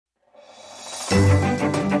Well,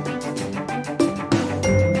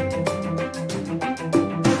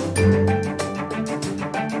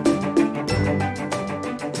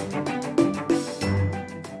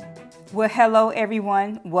 hello,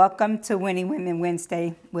 everyone. Welcome to Winning Women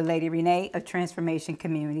Wednesday with Lady Renee of Transformation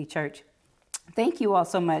Community Church. Thank you all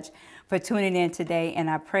so much for tuning in today, and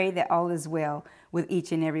I pray that all is well with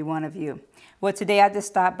each and every one of you. Well, today I just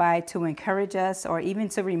stopped by to encourage us or even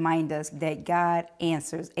to remind us that God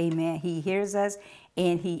answers. Amen. He hears us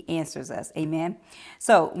and He answers us. Amen.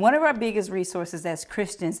 So one of our biggest resources as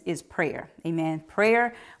Christians is prayer. Amen.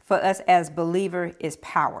 Prayer for us as believers is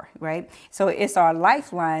power, right? So it's our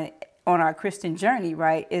lifeline on our Christian journey,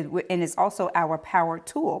 right? And it's also our power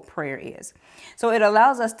tool, prayer is. So it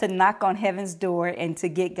allows us to knock on heaven's door and to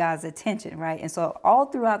get God's attention, right? And so all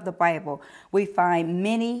throughout the Bible, we find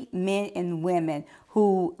many men and women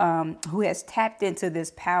who has tapped into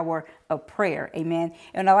this power of prayer, amen?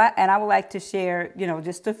 And I would like to share,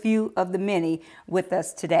 just a few of the many with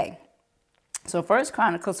us today. So 1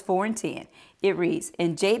 Chronicles 4:10, it reads,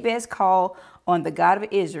 "And Jabez called on the God of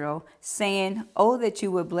Israel, saying, Oh, that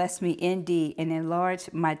you would bless me indeed and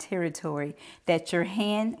enlarge my territory, that your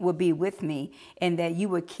hand would be with me, and that you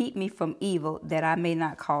would keep me from evil, that I may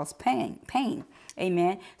not cause pain.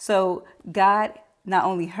 Amen. So God not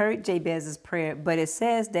only heard Jabez's prayer, but it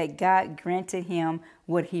says that God granted him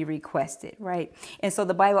what he requested, right? And so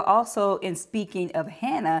the Bible also, in speaking of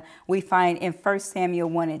Hannah, we find in 1 Samuel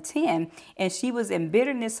 1:10, and she was in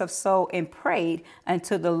bitterness of soul and prayed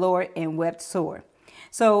unto the Lord and wept sore.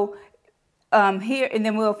 So here, and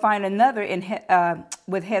then we'll find another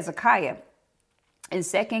with Hezekiah. In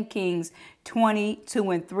 2 Kings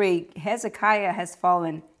 22:3, Hezekiah has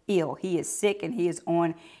fallen ill. He is sick and he is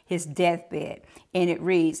on his deathbed. And it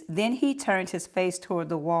reads, Then he turned his face toward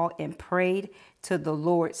the wall and prayed to the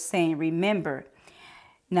Lord, saying, Remember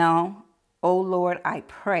now, O Lord, I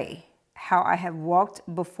pray, how I have walked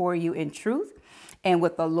before you in truth and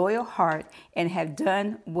with a loyal heart, and have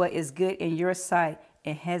done what is good in your sight.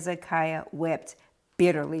 And Hezekiah wept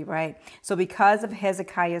bitterly, right? So because of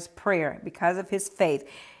Hezekiah's prayer, because of his faith,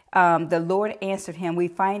 the Lord answered him. We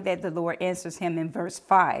find that the Lord answers him in verse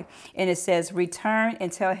 5. And it says, Return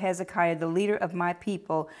and tell Hezekiah, the leader of my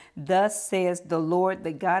people, thus says the Lord,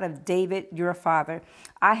 the God of David, your father,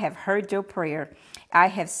 I have heard your prayer. I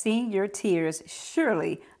have seen your tears.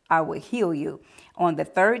 Surely I will heal you. On the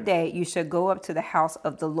third day, you shall go up to the house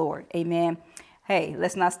of the Lord. Amen. Hey,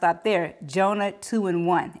 let's not stop there. Jonah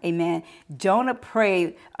 2:1. Amen. Jonah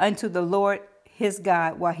prayed unto the Lord his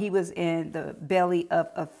God while he was in the belly of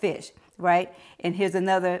a fish, right? And here's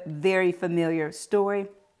another very familiar story,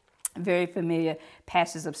 very familiar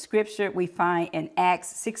passages of scripture we find in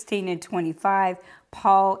Acts 16:25.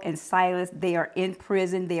 Paul and Silas, they are in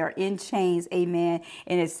prison, they are in chains, amen.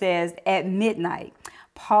 And it says, at midnight,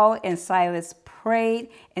 Paul and Silas prayed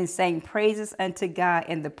and sang praises unto God,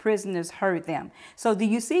 and the prisoners heard them. So do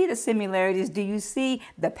you see the similarities? Do you see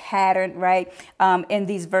the pattern, right? In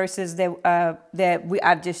these verses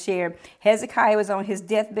I've just shared. Hezekiah was on his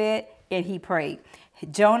deathbed and he prayed.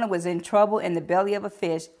 Jonah was in trouble in the belly of a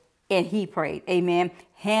fish and he prayed. Amen.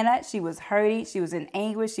 Hannah, she was hurting. She was in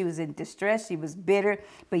anguish. She was in distress. She was bitter,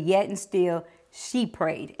 but yet and still she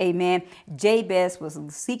prayed. Amen. Jabez was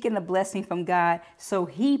seeking a blessing from God, so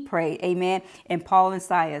he prayed. Amen. And Paul and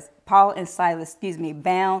Silas,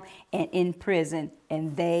 bound and in prison,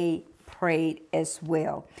 and they prayed as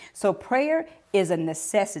well. So prayer is a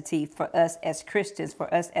necessity for us as Christians,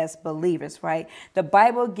 for us as believers, right? The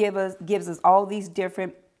Bible gives us all these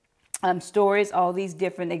different stories, all these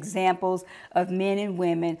different examples of men and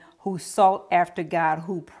women who sought after God,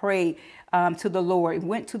 who prayed to the Lord,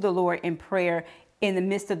 went to the Lord in prayer in the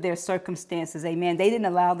midst of their circumstances. Amen. They didn't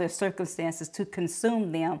allow their circumstances to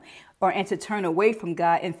consume them and to turn away from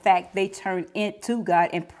God. In fact, they turned into God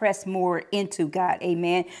and pressed more into God.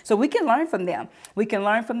 Amen. So we can learn from them. We can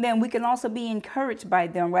learn from them. We can also be encouraged by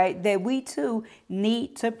them, right? That we too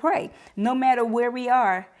need to pray. No matter where we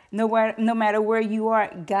are, no matter where you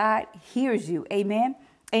are, God hears you. Amen.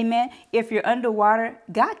 Amen. If you're underwater,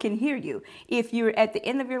 God can hear you. If you're at the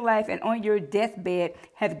end of your life and on your deathbed,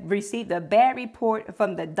 have received a bad report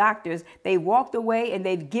from the doctors, they walked away and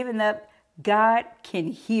they've given up, God can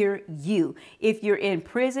hear you. If you're in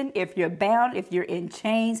prison, if you're bound, if you're in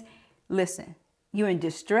chains, listen, you're in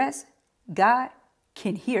distress, God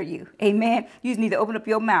can hear you. Amen. You just need to open up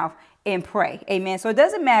your mouth and pray. Amen. So it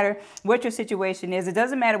doesn't matter what your situation is. It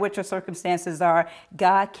doesn't matter what your circumstances are.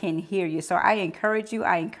 God can hear you. So I encourage you.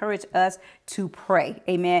 I encourage us to pray.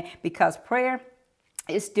 Amen. Because prayer,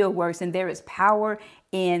 it still works, and there is power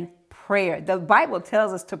in prayer. The Bible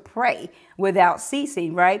tells us to pray without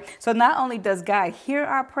ceasing, right? So not only does God hear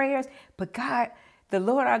our prayers, but the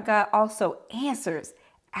Lord our God also answers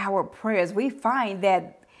our prayers. We find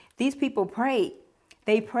that these people prayed.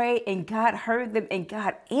 They prayed and God heard them and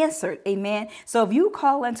God answered. Amen. So if you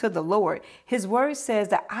call unto the Lord, his word says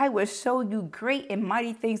that I will show you great and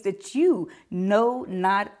mighty things that you know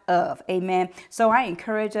not of. Amen. So I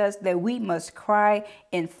encourage us that we must cry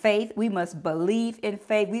in faith. We must believe in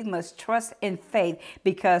faith. We must trust in faith,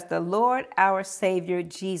 because the Lord, our Savior,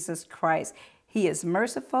 Jesus Christ, he is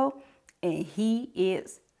merciful and he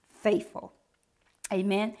is faithful.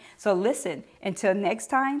 Amen. So listen, until next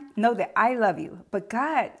time, know that I love you, but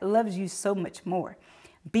God loves you so much more.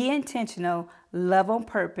 Be intentional, love on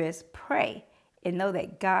purpose, pray, and know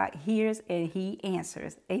that God hears and he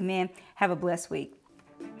answers. Amen. Have a blessed week.